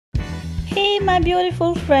Hey my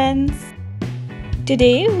beautiful friends!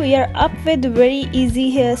 Today we are up with a very easy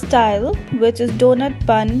hairstyle, which is Donut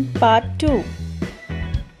Bun Part 2.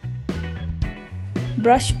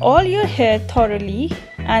 Brush all your hair thoroughly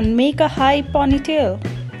and make a high ponytail.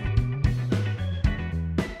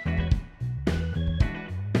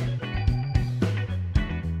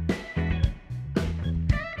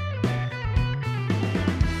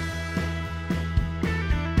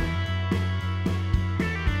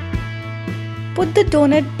 Put the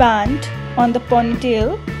donut band on the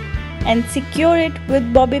ponytail and secure it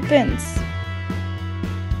with bobby pins.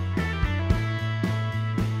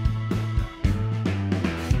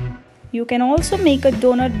 You can also make a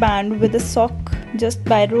donut band with a sock just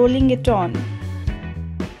by rolling it on.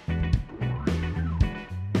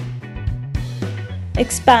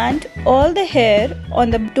 Expand all the hair on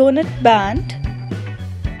the donut band .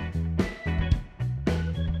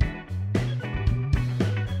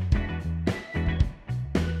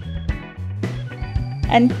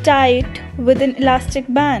 And tie it with an elastic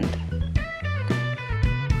band.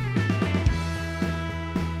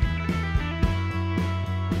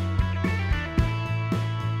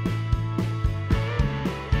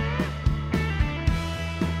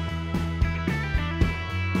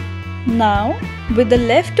 Now, with the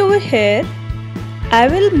leftover hair, I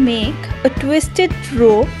will make a twisted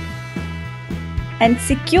rope and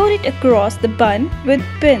secure it across the bun with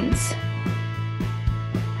pins.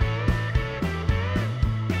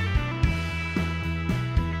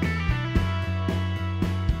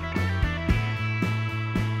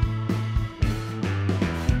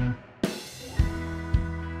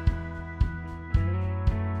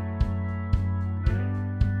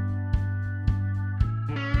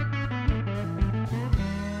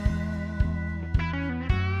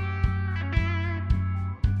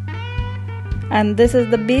 And this is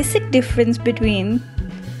the basic difference between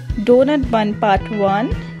Donut Bun Part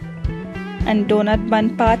 1 and Donut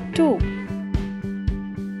Bun Part 2.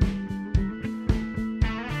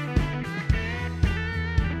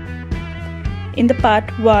 In the Part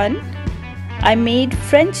 1, I made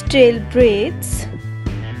French tail braids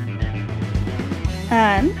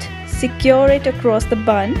and secure it across the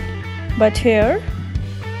bun, but here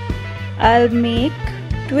I'll make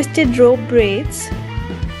twisted rope braids .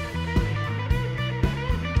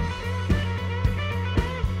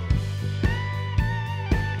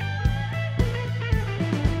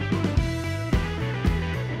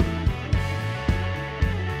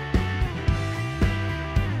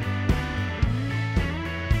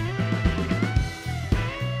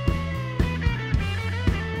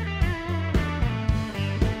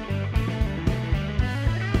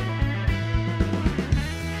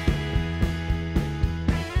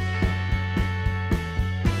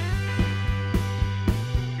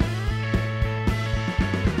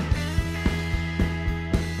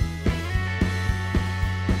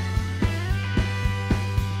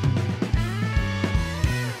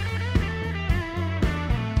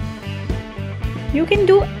 You can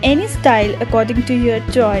do any style according to your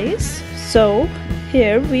choice. So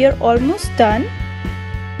here we are almost done.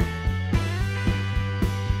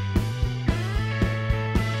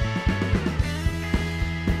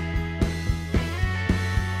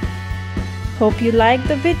 Hope you liked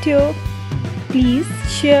the video. Please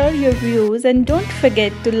share your views and don't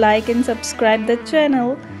forget to like and subscribe the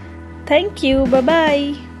channel. Thank you. Bye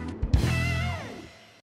bye.